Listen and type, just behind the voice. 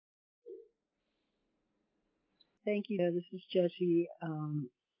Thank you. This is Jesse,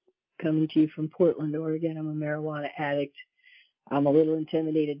 coming to you from Portland, Oregon. I'm a marijuana addict. I'm a little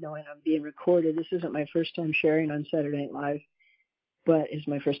intimidated knowing I'm being recorded. This isn't my first time sharing on Saturday Night Live, but it's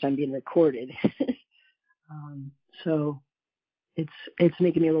my first time being recorded. So it's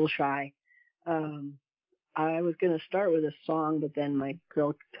making me a little shy. I was going to start with a song, but then my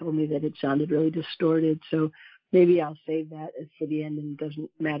girl told me that it sounded really distorted. So maybe I'll save that for the end, and it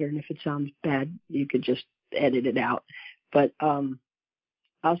doesn't matter. And if it sounds bad, you could just edit it out. But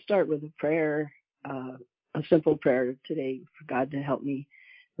I'll start with a prayer, a simple prayer today for God to help me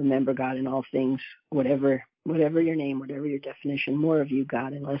remember God in all things, whatever your name, whatever your definition, more of you,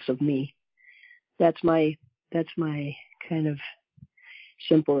 God, and less of me. That's my kind of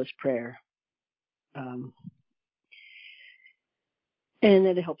simplest prayer. And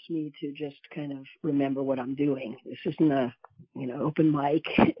it helps me to just kind of remember what I'm doing. This isn't a, open mic,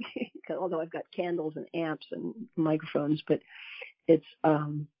 although I've got candles and amps and microphones, but it's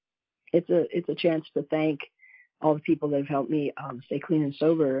a chance to thank all the people that have helped me stay clean and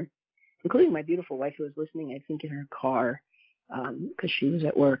sober, including my beautiful wife who was listening, I think, in her car, because she was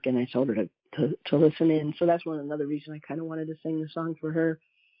at work, and I told her to listen in. So that's another reason I kind of wanted to sing the song for her,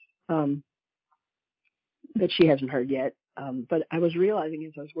 that she hasn't heard yet. But I was realizing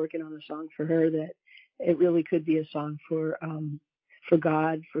as I was working on the song for her that it really could be a song for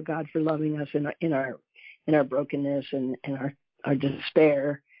God for loving us in our brokenness and our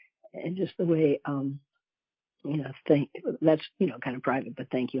despair, and just the way that's kind of private, but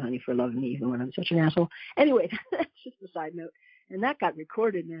thank you, honey, for loving me even when I'm such an asshole. Anyway, that's just a side note, and that got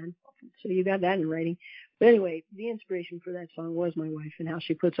recorded, man. So you got that in writing. But anyway, the inspiration for that song was my wife and how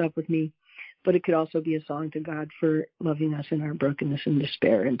she puts up with me. But it could also be a song to God for loving us in our brokenness and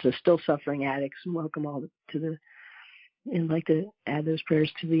despair, and to still suffering addicts, and welcome all and like to add those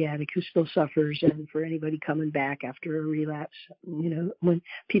prayers to the addict who still suffers, and for anybody coming back after a relapse. When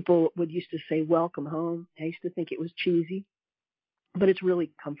people would used to say, welcome home, I used to think it was cheesy, but it's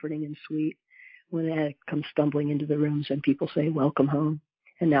really comforting and sweet when an addict comes stumbling into the rooms and people say, welcome home.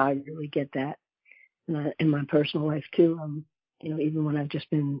 And now I really get that in my personal life too. Even when I've just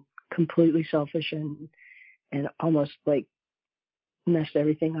been completely selfish and almost like messed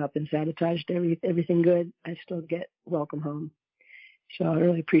everything up and sabotaged everything good, I still get welcome home. So I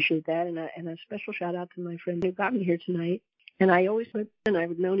really appreciate that. And a special shout out to my friend who got me here tonight. And I always met, and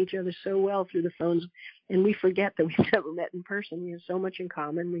I've known each other so well through the phones, and we forget that we've never met in person. We have so much in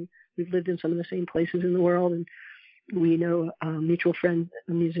common. We've lived in some of the same places in the world, and we know a mutual friend,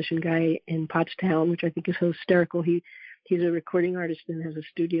 a musician guy in Pottstown, which I think is hysterical. He's a recording artist and has a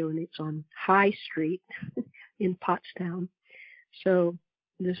studio, and it's on High Street in Pottstown. So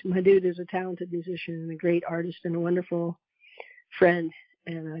my dude is a talented musician and a great artist and a wonderful friend,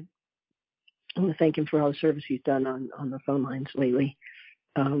 and I want to thank him for all the service he's done on the phone lines lately.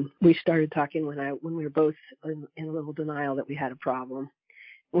 We started talking when we were both in a little denial that we had a problem.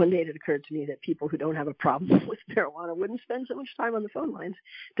 One day it occurred to me that people who don't have a problem with marijuana wouldn't spend so much time on the phone lines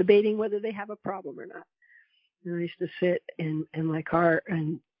debating whether they have a problem or not. And I used to sit in my car,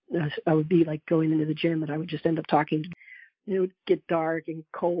 and I would be like going into the gym, and I would just end up talking. It would get dark and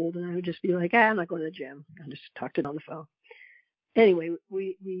cold, and I would just be like, I'm not going to the gym. I just talked it on the phone. Anyway,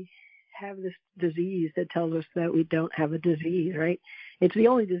 we have this disease that tells us that we don't have a disease, right? It's the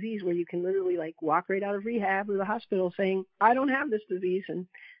only disease where you can literally like walk right out of rehab or the hospital saying, I don't have this disease, and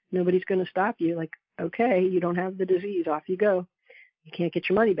nobody's going to stop you. Like, okay, you don't have the disease, off you go. You can't get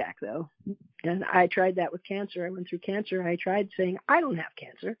your money back, though. And I tried that with cancer. I went through cancer. I tried saying, I don't have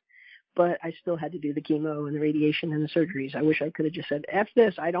cancer, but I still had to do the chemo and the radiation and the surgeries. I wish I could have just said, F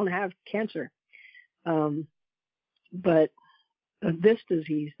this, I don't have cancer. But this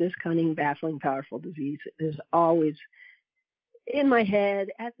disease, this cunning, baffling, powerful disease, is always in my head,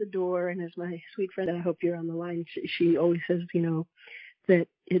 at the door. And as my sweet friend, I hope you're on the line, she always says, that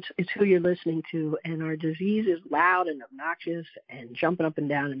it's who you're listening to. And our disease is loud and obnoxious and jumping up and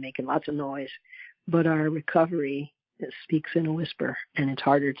down and making lots of noise. But our recovery speaks in a whisper, and it's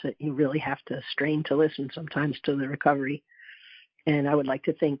harder you really have to strain to listen sometimes to the recovery. And I would like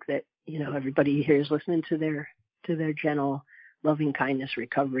to think that, everybody here is listening to their gentle, loving kindness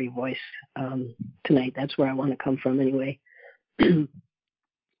recovery voice tonight. That's where I want to come from anyway.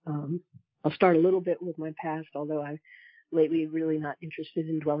 I'll start a little bit with my past, although I'm lately really not interested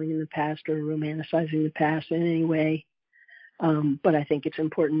in dwelling in the past or romanticizing the past in any way. But I think it's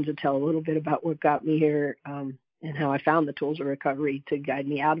important to tell a little bit about what got me here and how I found the tools of recovery to guide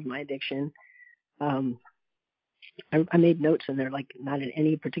me out of my addiction. I made notes in there, like not in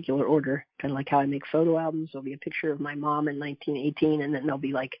any particular order, kind of like how I make photo albums. There'll be a picture of my mom in 1918, and then there'll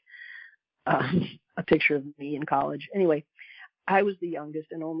be like a picture of me in college. Anyway, I was the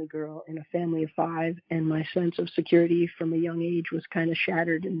youngest and only girl in a family of 5, and my sense of security from a young age was kind of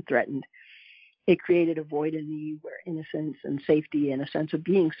shattered and threatened. It created a void in me where innocence and safety and a sense of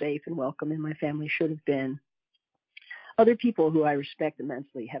being safe and welcome in my family should have been. Other people who I respect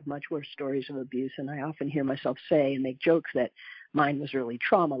immensely have much worse stories of abuse, and I often hear myself say and make jokes that mine was really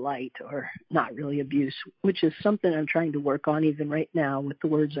trauma light or not really abuse, which is something I'm trying to work on even right now with the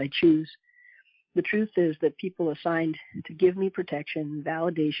words I choose. The truth is that people assigned to give me protection,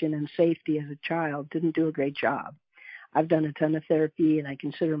 validation, and safety as a child didn't do a great job. I've done a ton of therapy, and I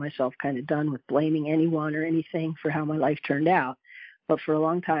consider myself kind of done with blaming anyone or anything for how my life turned out. But for a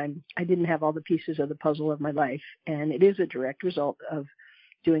long time, I didn't have all the pieces of the puzzle of my life, and it is a direct result of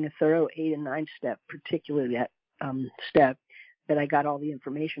doing a thorough 8 and 9 step, particularly that step, that I got all the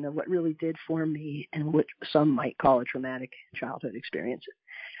information of what really did form me and what some might call a traumatic childhood experience.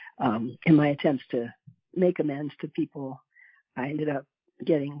 In my attempts to make amends to people, I ended up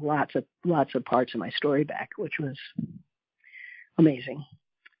getting lots of parts of my story back, which was amazing.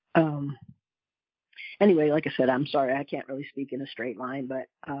 Anyway, like I said, I'm sorry, I can't really speak in a straight line, but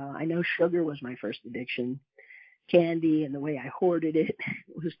I know sugar was my first addiction. Candy and the way I hoarded it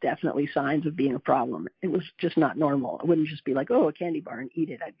was definitely signs of being a problem. It was just not normal. I wouldn't just be like, oh, a candy bar and eat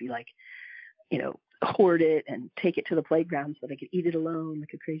it. I'd be like, hoard it and take it to the playground so that I could eat it alone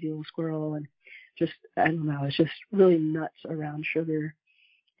like a crazy little squirrel. And just, I don't know, I was just really nuts around sugar.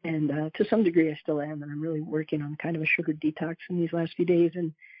 And to some degree I still am, and I'm really working on kind of a sugar detox in these last few days.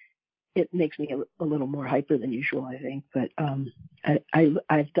 And it makes me a little more hyper than usual, I think. But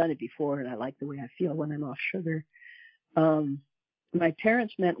I've done it before, and I like the way I feel when I'm off sugar. My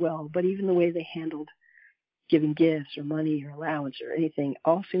parents meant well, but even the way they handled giving gifts or money or allowance or anything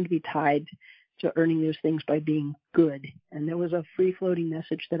all seemed to be tied to earning those things by being good. And there was a free-floating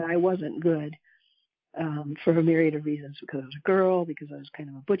message that I wasn't good for a myriad of reasons, because I was a girl, because I was kind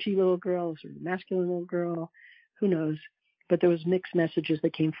of a butchy little girl, sort of a masculine little girl, who knows. But there was mixed messages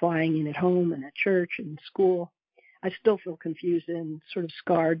that came flying in at home and at church and school. I still feel confused and sort of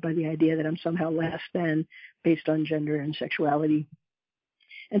scarred by the idea that I'm somehow less than based on gender and sexuality.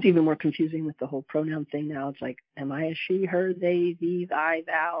 And it's even more confusing with the whole pronoun thing now. It's like, am I a she, her, they, thee, thy,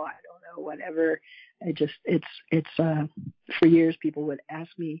 thou? I don't know, whatever. For years people would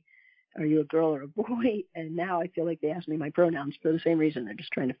ask me, are you a girl or a boy? And now I feel like they ask me my pronouns for the same reason. They're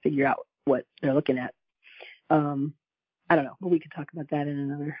just trying to figure out what they're looking at. I don't know, but we could talk about that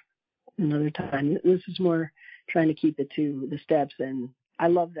in another time. This is more trying to keep it to the steps, and I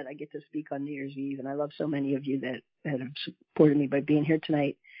love that I get to speak on New Year's Eve, and I love so many of you that have supported me by being here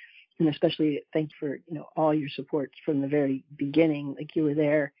tonight, and especially thank you for all your support from the very beginning. Like, you were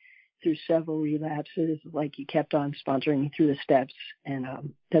there through several relapses, like you kept on sponsoring me through the steps, and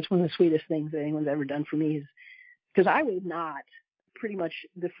that's one of the sweetest things that anyone's ever done for me, is because I was not pretty much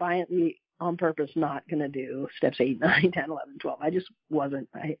defiantly on purpose not going to do steps 8, 9, 10, 11, 12. I just wasn't.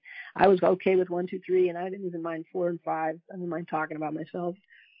 I was okay with 1, 2, 3, and I didn't even mind 4 and 5. I didn't mind talking about myself,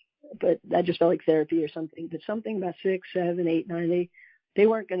 but that just felt like therapy or something. But something about 6, 7, 8, 9, they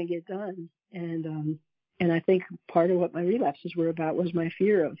weren't going to get done. And I think part of what my relapses were about was my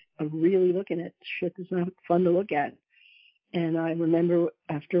fear of really looking at shit that's not fun to look at. And I remember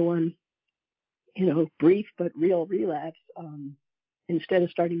after one, brief but real relapse, instead of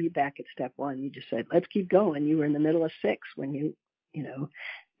starting me back at step 1, you just said, let's keep going. You were in the middle of 6 when you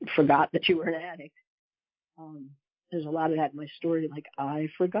forgot that you were an addict. There's a lot of that in my story. Like, I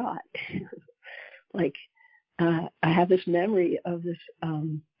forgot. Like, I have this memory of this.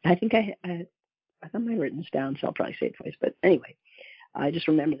 I think I thought I might have written this down, so I'll probably say it twice. But anyway, I just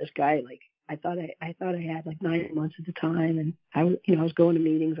remember this guy. Like, I thought I had like 9 months at the time, and I was going to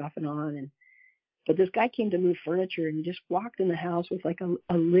meetings off and on, but this guy came to move furniture, and he just walked in the house with like a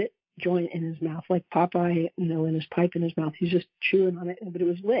lit joint in his mouth, like Popeye, in his pipe in his mouth. He's just chewing on it, but it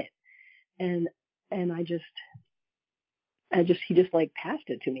was lit. And he just like passed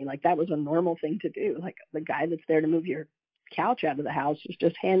it to me. Like, that was a normal thing to do. Like, the guy that's there to move your couch out of the house is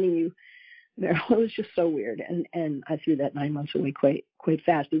just handing you marijuana. It was just so weird. And I threw that 9 months away quite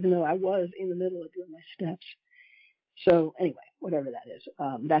fast, even though I was in the middle of doing my steps. So anyway, whatever that is,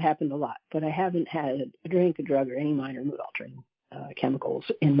 that happened a lot. But I haven't had a drink, a drug, or any minor mood altering chemicals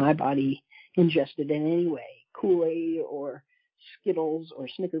in my body ingested in any way. Kool-Aid or Skittles or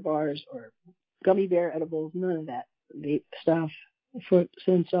Snicker bars or gummy bear edibles, none of that vape stuff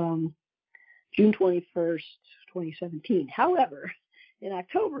since June 21st, 2017. However, in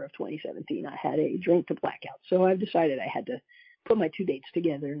October of 2017, I had a drink to blackout. So I've decided I had to put my two dates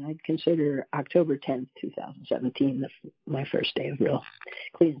together, and I'd consider October 10th, 2017, my first day of real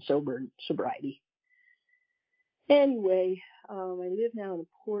clean and sober sobriety. Anyway, I live now in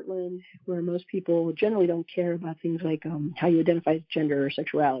Portland, where most people generally don't care about things like how you identify as gender or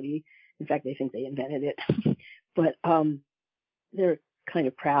sexuality. In fact, they think they invented it. But they're kind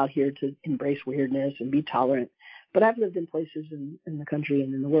of proud here to embrace weirdness and be tolerant. But I've lived in places in the country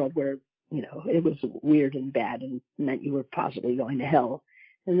and in the world where, it was weird and bad and meant you were possibly going to hell.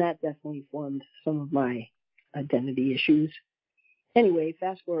 And that definitely formed some of my identity issues. Anyway,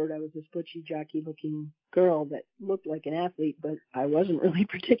 fast forward, I was this butchy, jockey-looking girl that looked like an athlete, but I wasn't really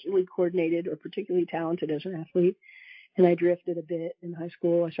particularly coordinated or particularly talented as an athlete. And I drifted a bit in high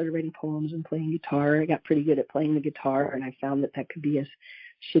school. I started writing poems and playing guitar. I got pretty good at playing the guitar, and I found that could be a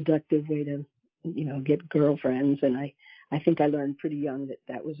seductive way to, get girlfriends. And I think I learned pretty young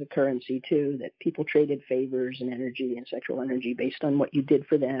that was a currency too, that people traded favors and energy and sexual energy based on what you did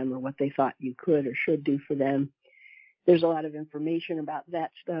for them or what they thought you could or should do for them. There's a lot of information about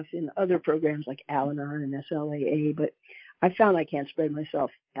that stuff in other programs like Al-Anon and SLAA, but I found I can't spread myself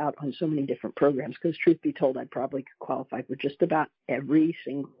out on so many different programs because, truth be told, I probably could qualify for just about every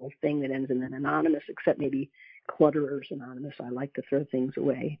single thing that ends in an anonymous, except maybe Clutterers Anonymous. I like to throw things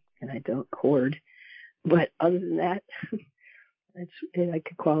away, and I don't hoard. But other than that, I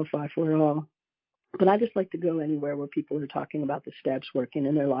could qualify for it all. But I just like to go anywhere where people are talking about the steps, working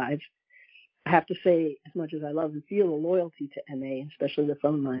in their lives. I have to say, as much as I love and feel the loyalty to MA, especially the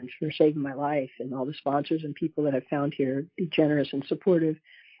phone lines for saving my life and all the sponsors and people that I've found here be generous and supportive,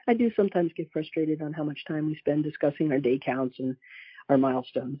 I do sometimes get frustrated on how much time we spend discussing our day counts and our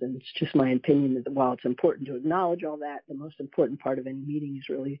milestones. And it's just my opinion that while it's important to acknowledge all that, the most important part of any meeting is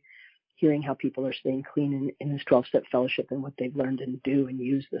really hearing how people are staying clean in this 12-step fellowship and what they've learned and do and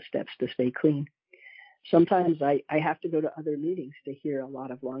use the steps to stay clean. Sometimes I have to go to other meetings to hear a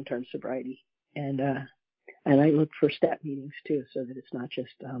lot of long-term sobriety. And I look for step meetings too, so that it's not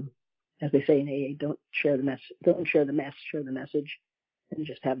just, as they say in AA, don't share the mess, share the message, and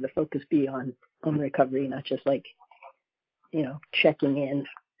just have the focus be on recovery, not just like, checking in,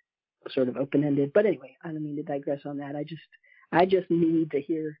 sort of open-ended. But anyway, I don't mean to digress on that. I just need to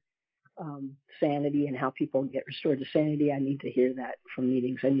hear sanity and how people get restored to sanity. I need to hear that from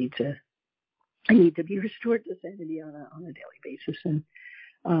meetings. I need to be restored to sanity on a daily basis. And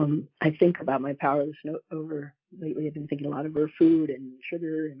I think about my powerless note over lately. I've been thinking a lot over food and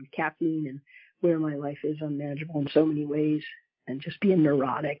sugar and caffeine and where my life is unmanageable in so many ways and just being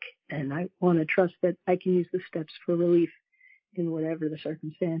neurotic. And I want to trust that I can use the steps for relief in whatever the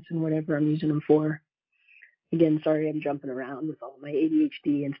circumstance and whatever I'm using them for. Again, sorry I'm jumping around with all my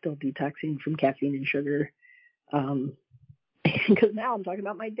ADHD and still detoxing from caffeine and sugar. Because now I'm talking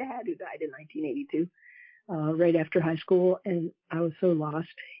about my dad who died in 1982. Right after high school, and I was so lost.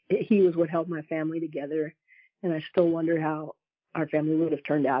 He was what held my family together, and I still wonder how our family would have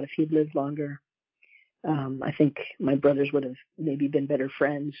turned out if he'd lived longer. I think my brothers would have maybe been better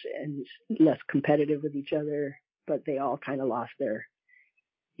friends and less competitive with each other, but they all kind of lost their,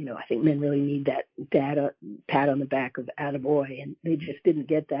 I think men really need that pat on the back of attaboy, and they just didn't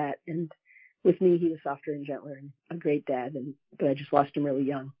get that. And with me, he was softer and gentler and a great dad, but I just lost him really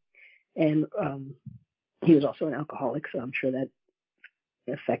young. And he was also an alcoholic, so I'm sure that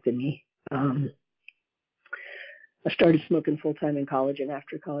affected me. I started smoking full-time in college, and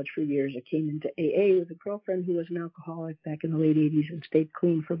after college for years, I came into AA with a girlfriend who was an alcoholic back in the late 80s and stayed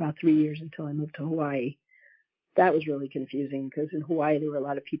clean for about 3 years until I moved to Hawaii. That was really confusing because in Hawaii, there were a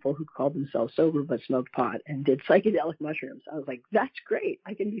lot of people who called themselves sober but smoked pot and did psychedelic mushrooms. I was like, that's great.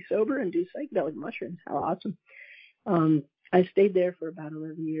 I can be sober and do psychedelic mushrooms. How awesome. I stayed there for about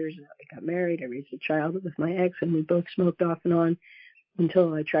 11 years. I got married. I raised a child with my ex, and we both smoked off and on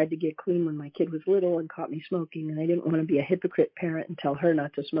until I tried to get clean when my kid was little and caught me smoking. And I didn't want to be a hypocrite parent and tell her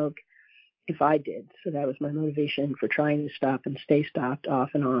not to smoke if I did. So that was my motivation for trying to stop and stay stopped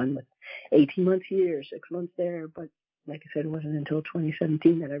off and on with 18 months here, 6 months there. But like I said, it wasn't until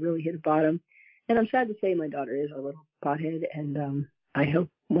 2017 that I really hit a bottom. And I'm sad to say my daughter is a little pothead, and I hope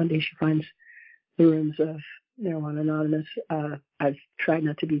one day she finds the rooms of Marijuana Anonymous. I've tried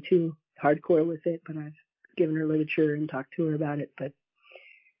not to be too hardcore with it, but I've given her literature and talked to her about it. But,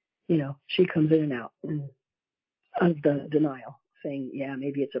 she comes in and out of the denial, saying, yeah,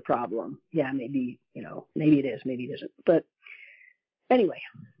 maybe it's a problem. Yeah, maybe it is, maybe it isn't. But anyway,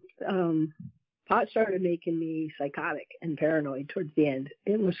 pot started making me psychotic and paranoid towards the end.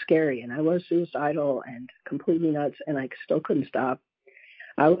 It was scary, and I was suicidal and completely nuts, and I still couldn't stop.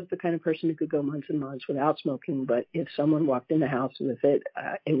 I was the kind of person who could go months and months without smoking, but if someone walked in the house with it,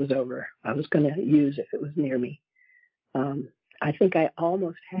 it was over. I was going to use if it was near me. I think I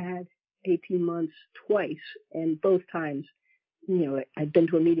almost had 18 months twice, and both times, I'd been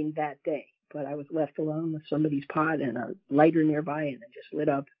to a meeting that day, but I was left alone with somebody's pot and a lighter nearby, and it just lit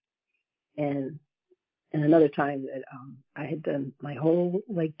up. And another time that I had done my whole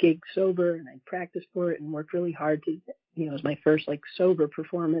gig sober, and I practiced for it and worked really hard to, it was my first sober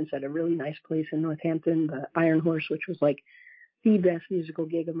performance at a really nice place in Northampton, the Iron Horse, which was the best musical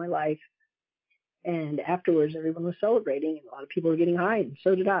gig of my life. And afterwards, everyone was celebrating, and a lot of people were getting high, and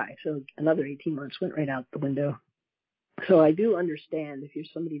so did I. So another 18 months went right out the window. So I do understand if you're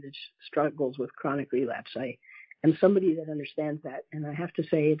somebody that struggles with chronic relapse. I am somebody that understands that, and I have to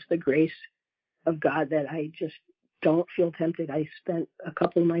say it's the grace of God that I just don't feel tempted. I spent a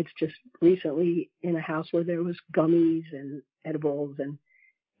couple of nights just recently in a house where there was gummies and edibles, and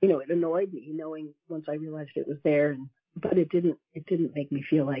it annoyed me knowing once I realized it was there, but it didn't make me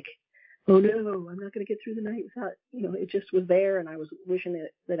feel like, oh no, I'm not going to get through the night without, it just was there, and I was wishing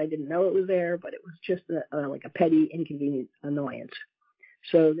that I didn't know it was there, but it was just a petty, inconvenient annoyance.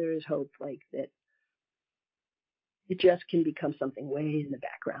 So there is hope that it just can become something way in the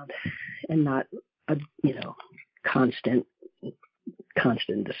background and not a, constant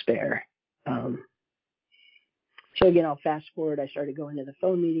despair. So again, I'll fast forward. I started going to the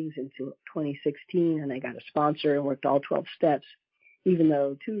phone meetings into 2016, and I got a sponsor and worked all 12 steps, even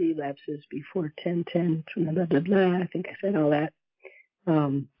though 2 relapses before 10-10, blah, blah, blah, I think I said all that.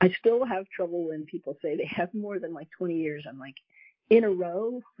 I still have trouble when people say they have more than 20 years. I'm in a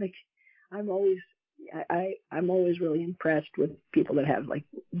row. I'm always really impressed with people that have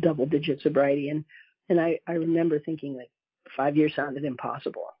double-digit sobriety, and I remember thinking 5 years sounded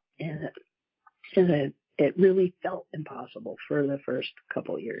impossible, and it really felt impossible for the first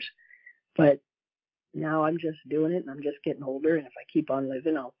couple of years. But now I'm just doing it, and I'm just getting older, and if I keep on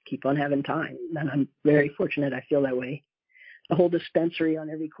living, I'll keep on having time. And I'm very fortunate I feel that way. The whole dispensary on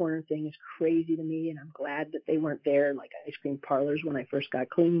every corner thing is crazy to me, and I'm glad that they weren't there like ice cream parlors when I first got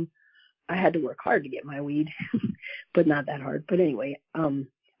clean. I had to work hard to get my weed, but not that hard. But anyway,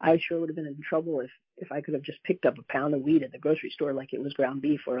 I sure would have been in trouble if I could have just picked up a pound of weed at the grocery store like it was ground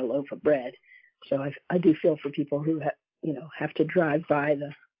beef or a loaf of bread. So I do feel for people who have to drive by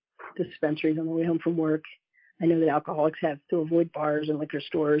the dispensaries on the way home from work. I know that alcoholics have to avoid bars and liquor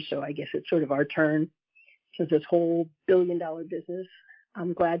stores, so I guess it's sort of our turn. Since this whole billion-dollar business,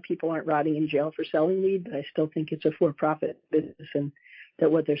 I'm glad people aren't rotting in jail for selling weed, but I still think it's a for-profit business and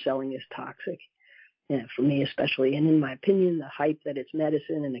that what they're selling is toxic. Yeah, for me especially. And in my opinion, the hype that it's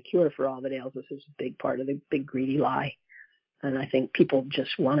medicine and a cure for all that ails us is a big part of the big greedy lie. And I think people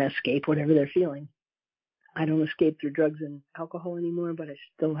just want to escape whatever they're feeling. I don't escape through drugs and alcohol anymore, but I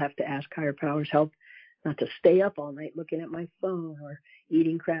still have to ask higher powers help not to stay up all night looking at my phone or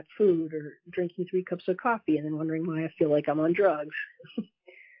eating crap food or drinking 3 cups of coffee and then wondering why I feel like I'm on drugs.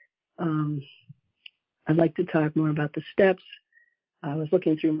 I'd like to talk more about the steps. I was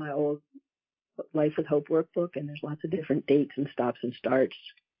looking through my old Life with Hope workbook, and there's lots of different dates and stops and starts.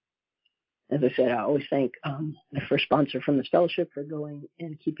 As I said, I always thank my first sponsor from this fellowship for going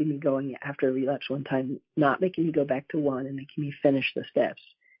and keeping me going after a relapse one time, not making me go back to 1 and making me finish the steps.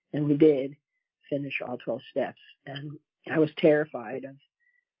 And we did finish all 12 steps. And I was terrified of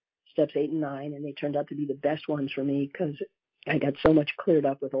steps 8 and 9, and they turned out to be the best ones for me because I got so much cleared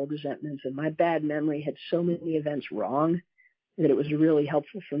up with old resentments, and my bad memory had so many events wrong that it was really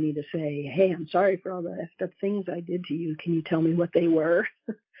helpful for me to say, hey, I'm sorry for all the effed up things I did to you. Can you tell me what they were?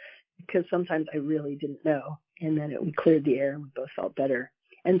 Because sometimes I really didn't know. And then we cleared the air and we both felt better.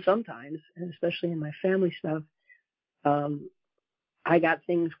 And sometimes, and especially in my family stuff, I got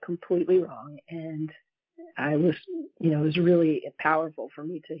things completely wrong. And I was, it was really powerful for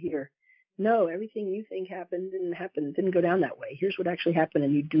me to hear, no, everything you think happened didn't happen, didn't go down that way. Here's what actually happened,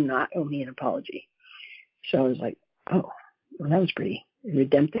 and you do not owe me an apology. So I was like, oh, well, that was pretty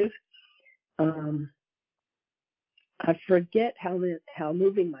redemptive. I forget how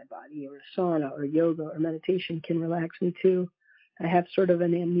moving my body or a sauna or yoga or meditation can relax me too. I have sort of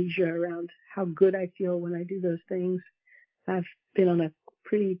an amnesia around how good I feel when I do those things. I've been on a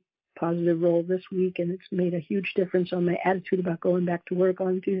pretty positive roll this week, and it's made a huge difference on my attitude about going back to work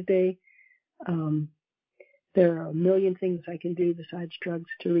on Tuesday. There are a million things I can do besides drugs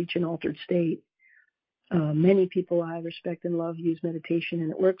to reach an altered state. Many people I respect and love use meditation,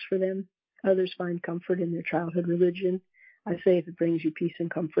 and it works for them. Others find comfort in their childhood religion. I say if it brings you peace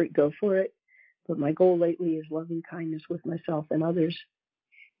and comfort, go for it. But my goal lately is loving kindness with myself and others,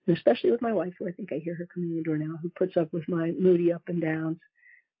 and especially with my wife, who I think I hear her coming in the door now, who puts up with my moody up and downs.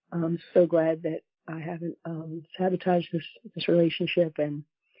 I'm so glad that I haven't sabotaged this relationship and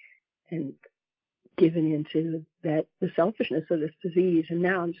given into that, the selfishness of this disease. And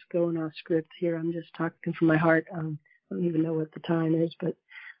now I'm just going off script here. I'm just talking from my heart. I don't even know what the time is, but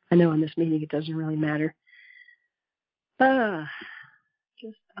I know in this meeting it doesn't really matter.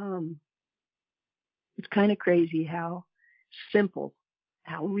 Just it's kind of crazy how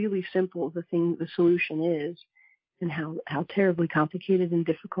really simple the solution is, and how terribly complicated and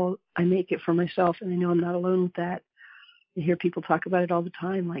difficult I make it for myself. And I know I'm not alone with that. I hear people talk about it all the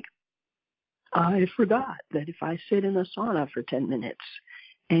time, like, I forgot that if I sit in a sauna for 10 minutes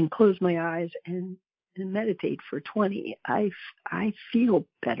and close my eyes and meditate for 20, I feel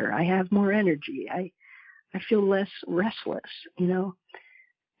better. I have more energy. I feel less restless, and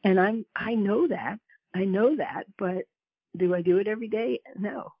I know that, but do I do it every day?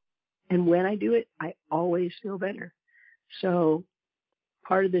 No. And when I do it, I always feel better. So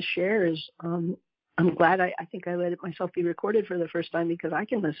part of this share is, I'm glad I think I let it myself be recorded for the first time, because I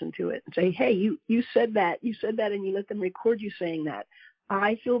can listen to it and say, hey, you said that, and you let them record you saying that.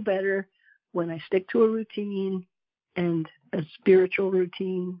 I feel better when I stick to a routine, and a spiritual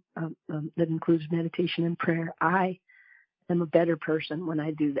routine that includes meditation and prayer. I am a better person when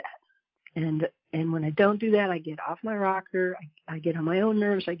I do that. And when I don't do that, I get off my rocker. I get on my own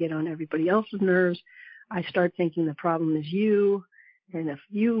nerves. I get on everybody else's nerves. I start thinking the problem is you. And if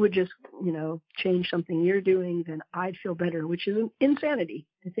you would just, change something you're doing, then I'd feel better, which is insanity.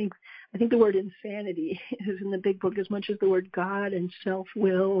 I think the word insanity is in the big book as much as the word God and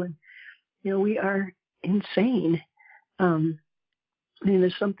self-will. And, we are insane.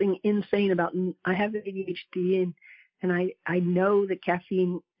 There's something insane about, I have ADHD, and I know that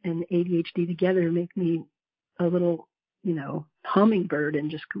caffeine and ADHD together make me a little, hummingbird,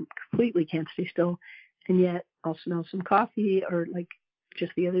 and just completely can't stay still. And yet I'll smell some coffee, or like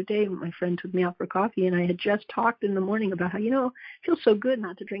just the other day, my friend took me out for coffee, and I had just talked in the morning about how, it feels so good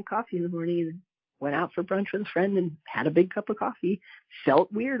not to drink coffee in the morning, and went out for brunch with a friend and had a big cup of coffee.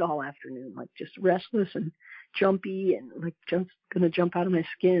 Felt weird all afternoon, like just restless and jumpy, and like just going to jump out of my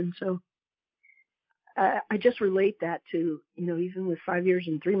skin. So I just relate that to, even with 5 years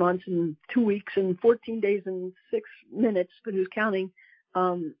and 3 months and 2 weeks and 14 days and 6 minutes, but who's counting,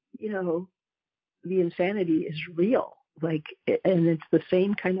 the insanity is real. Like, and it's the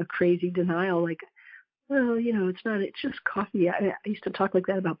same kind of crazy denial, like, well, it's just coffee. I used to talk like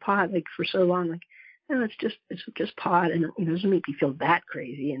that about pot, like, for so long, like, it's just pot, and it doesn't make me feel that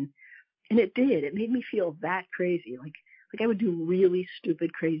crazy. And it did. It made me feel that crazy. Like I would do really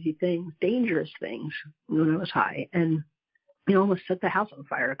stupid, crazy things, dangerous things when I was high, and almost set the house on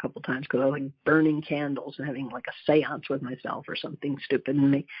fire a couple times because I was like burning candles and having like a seance with myself or something stupid,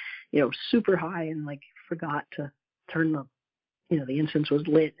 and they, super high, and like forgot to turn the incense was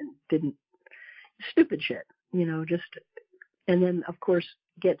lit and didn't, stupid shit, just, and then of course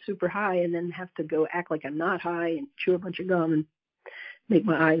get super high and then have to go act like I'm not high and chew a bunch of gum and make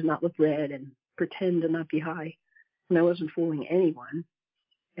my eyes not look red and pretend to not be high. And I wasn't fooling anyone,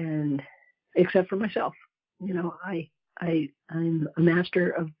 and except for myself. I'm a master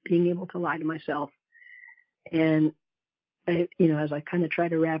of being able to lie to myself. And as I kind of try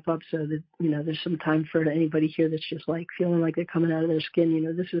to wrap up so that, there's some time for anybody here that's just like feeling like they're coming out of their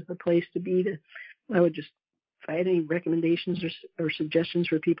skin, this is the place to be. I would just, if I had any recommendations or suggestions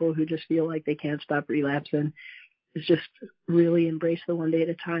for people who just feel like they can't stop relapsing, is just really embrace the one day at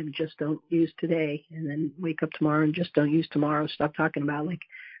a time. Just don't use today, and then wake up tomorrow and just don't use tomorrow. Stop talking about like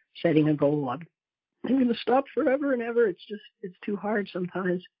setting a goal. I'm going to stop forever and ever. It's too hard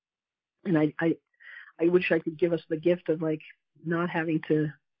sometimes. And I wish I could give us the gift of like not having to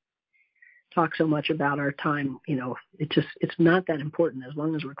talk so much about our time. It's not that important as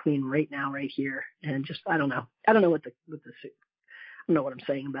long as we're clean right now, right here. And just, I don't know I don't know what I'm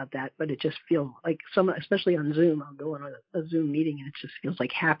saying about that, but it just feels like especially on Zoom, I'll go on a Zoom meeting and it just feels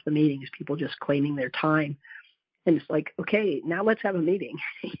like half the meeting is people just claiming their time. And it's like, okay, now let's have a meeting.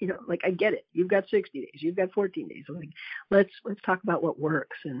 Like, I get it. You've got 60 days, you've got 14 days. Like, let's talk about what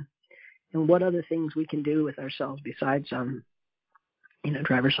works and what other things we can do with ourselves besides,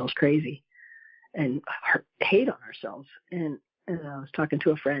 drive ourselves crazy and hate on ourselves. And I was talking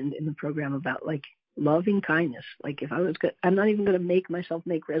to a friend in the program about like loving kindness. Like, if I'm not even going to make myself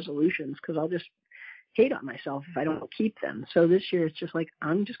make resolutions, because I'll just hate on myself if I don't keep them. So this year it's just like,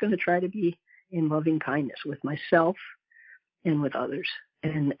 I'm just going to try to be in loving kindness with myself and with others,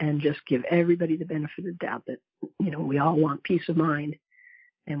 and just give everybody the benefit of the doubt that, we all want peace of mind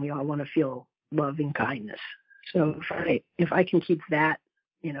and we all want to feel loving kindness. So if I can keep that,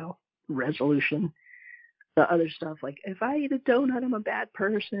 resolution, the other stuff, like if I eat a donut, I'm a bad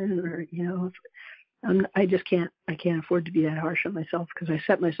person, or, I just can't afford to be that harsh on myself, because I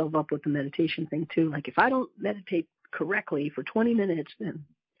set myself up with the meditation thing too. Like, if I don't meditate correctly for 20 minutes, then,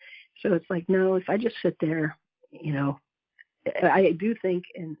 so it's like, no, if I just sit there, I do think,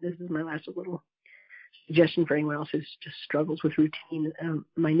 and this is my last little suggestion for anyone else who just struggles with routine.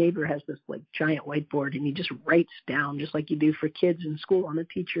 My neighbor has this like giant whiteboard, and he just writes down, just like you do for kids in school. I'm a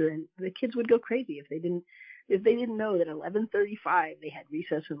teacher, and the kids would go crazy if they didn't know that 11:35 they had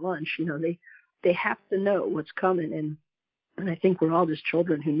recess and lunch. They have to know what's coming, and I think we're all just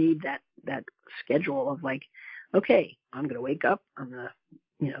children who need that schedule of like, okay, I'm gonna wake up, I'm gonna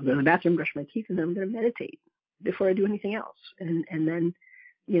go to the bathroom, brush my teeth, and then I'm gonna meditate before I do anything else, and then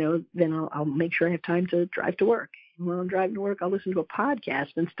then I'll make sure I have time to drive to work. And while I'm driving to work, I'll listen to a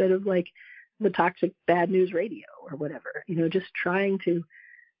podcast instead of like the toxic bad news radio or whatever. Just trying to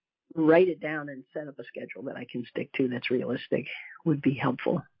write it down and set up a schedule that I can stick to that's realistic would be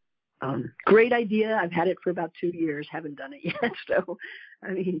helpful. Great idea. I've had it for about 2 years, haven't done it yet. So,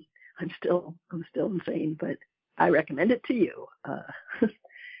 I mean, I'm still insane, but I recommend it to you.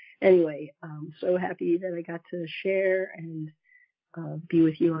 Anyway, I'm so happy that I got to share and be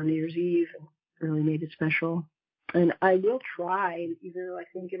with you on New Year's Eve, and really made it special. And I will try, even though I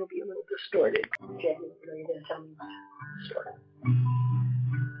think it'll be a little distorted. Okay, are you going to tell me distorted?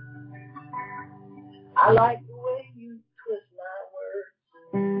 I like the way you twist my words.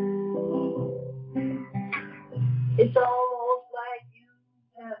 It's almost like you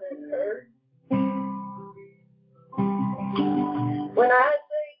haven't heard. When I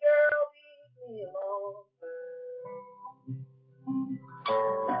say, girl, leave me alone,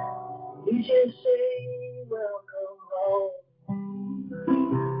 you just say, welcome home.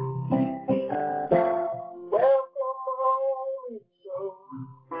 Welcome home, it's so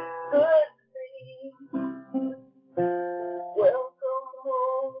good to be. Welcome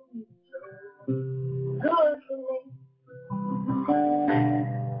home, it's so good for me.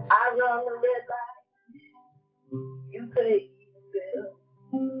 I run the red light, you pay the bill.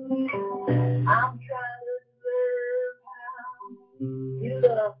 I'm trying to deserve how you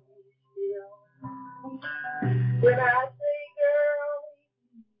love me still. When I say, girl,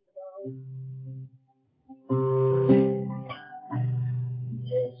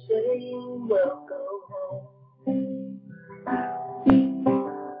 just say welcome home.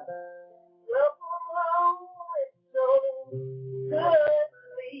 Welcome home, it's so good to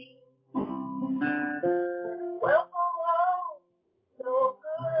be. Welcome home, so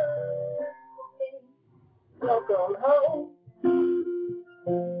good for me. Welcome home.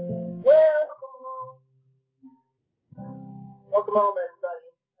 Welcome home. Welcome home,